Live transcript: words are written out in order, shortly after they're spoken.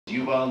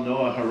Yuval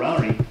Noah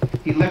Harari.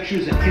 He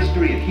lectures in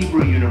history at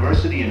Hebrew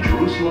University in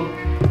Jerusalem.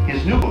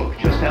 His new book,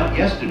 just out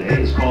yesterday,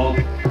 is called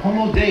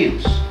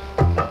Homodeus,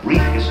 A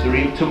Brief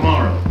History of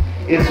Tomorrow.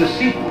 It's a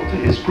sequel to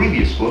his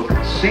previous book,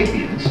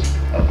 Sapiens,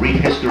 A Brief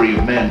History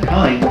of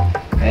Mankind,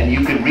 and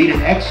you can read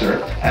an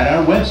excerpt at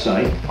our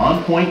website,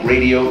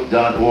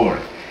 onpointradio.org.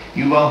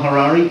 Yuval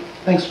Harari,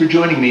 thanks for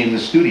joining me in the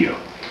studio.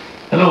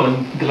 Hello,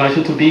 and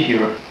delighted to be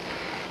here.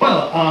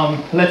 Well,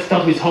 let's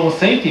start with Homo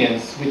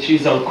sapiens, which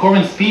is our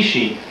current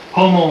species.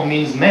 Homo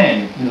means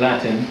man in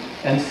Latin,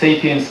 and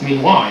sapiens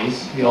mean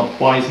wise,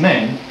 wise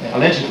man,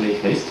 allegedly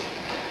at least.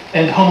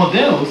 And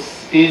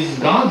homodeus is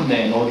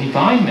God-man or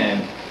divine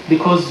man,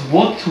 because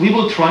what we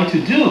will try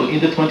to do in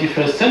the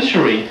 21st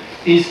century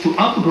is to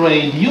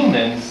upgrade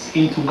humans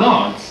into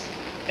gods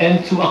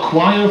and to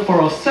acquire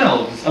for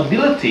ourselves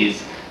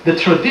abilities that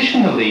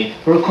traditionally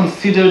were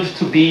considered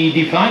to be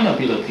divine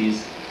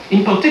abilities.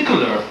 In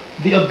particular,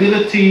 the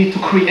ability to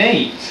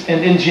create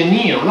and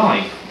engineer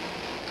life.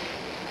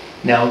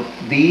 Now,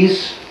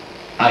 these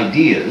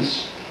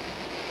ideas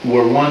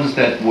were ones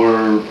that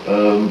were,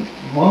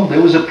 well,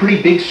 there was a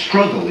pretty big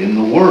struggle in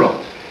the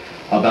world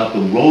about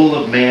the role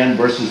of man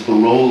versus the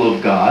role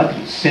of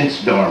God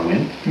since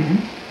Darwin.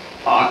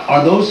 Mm-hmm.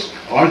 Are those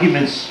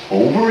arguments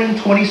over in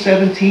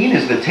 2017?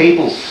 Is the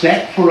table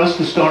set for us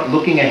to start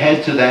looking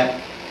ahead to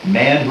that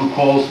man who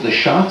calls the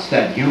shots,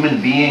 that human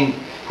being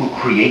who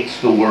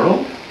creates the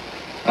world?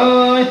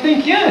 I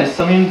think yes.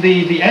 I mean,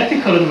 the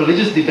ethical and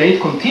religious debate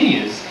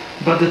continues,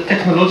 but the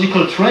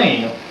technological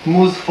train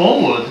moves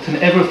forward at an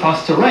ever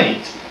faster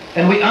rate.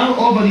 And we are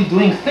already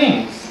doing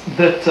things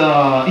that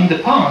in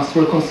the past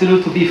were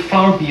considered to be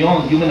far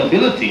beyond human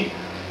ability.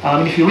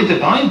 If you read the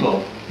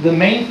Bible, the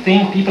main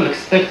thing people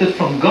expected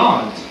from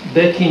God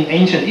back in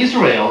ancient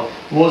Israel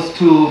was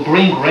to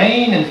bring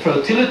rain and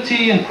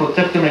fertility and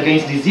protect them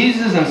against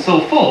diseases and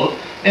so forth.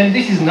 And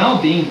this is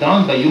now being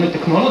done by human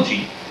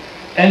technology.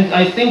 And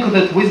I think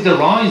that with the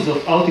rise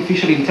of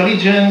artificial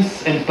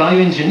intelligence and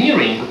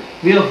bioengineering,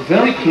 we are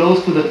very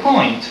close to the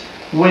point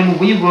when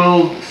we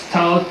will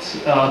start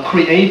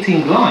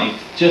creating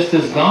life, just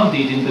as God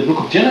did in the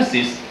book of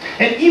Genesis,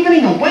 and even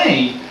in a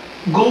way,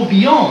 go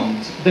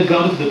beyond the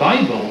God of the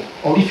Bible,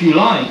 or if you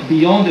like,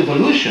 beyond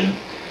evolution.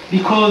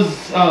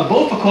 Because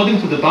both according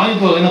to the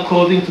Bible and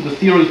according to the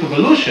theory of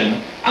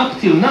evolution, up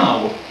till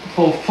now,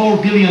 for 4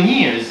 billion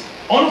years,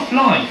 all of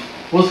life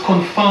was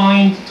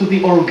confined to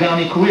the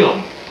organic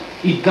realm.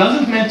 It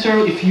doesn't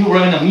matter if you were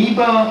an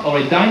amoeba, or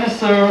a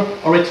dinosaur,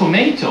 or a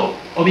tomato,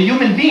 or a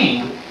human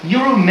being,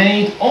 you're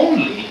made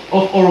only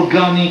of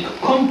organic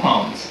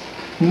compounds.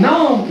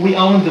 Now we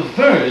are on the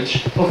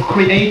verge of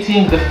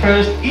creating the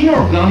first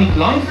inorganic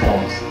life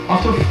forms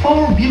after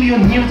 4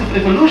 billion years of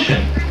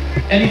evolution.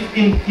 And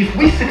if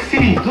we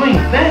succeed in doing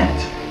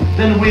that,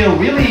 then we are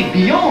really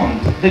beyond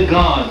the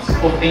gods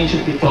of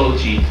ancient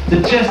mythology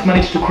that just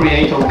managed to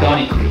create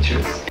organic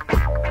creatures.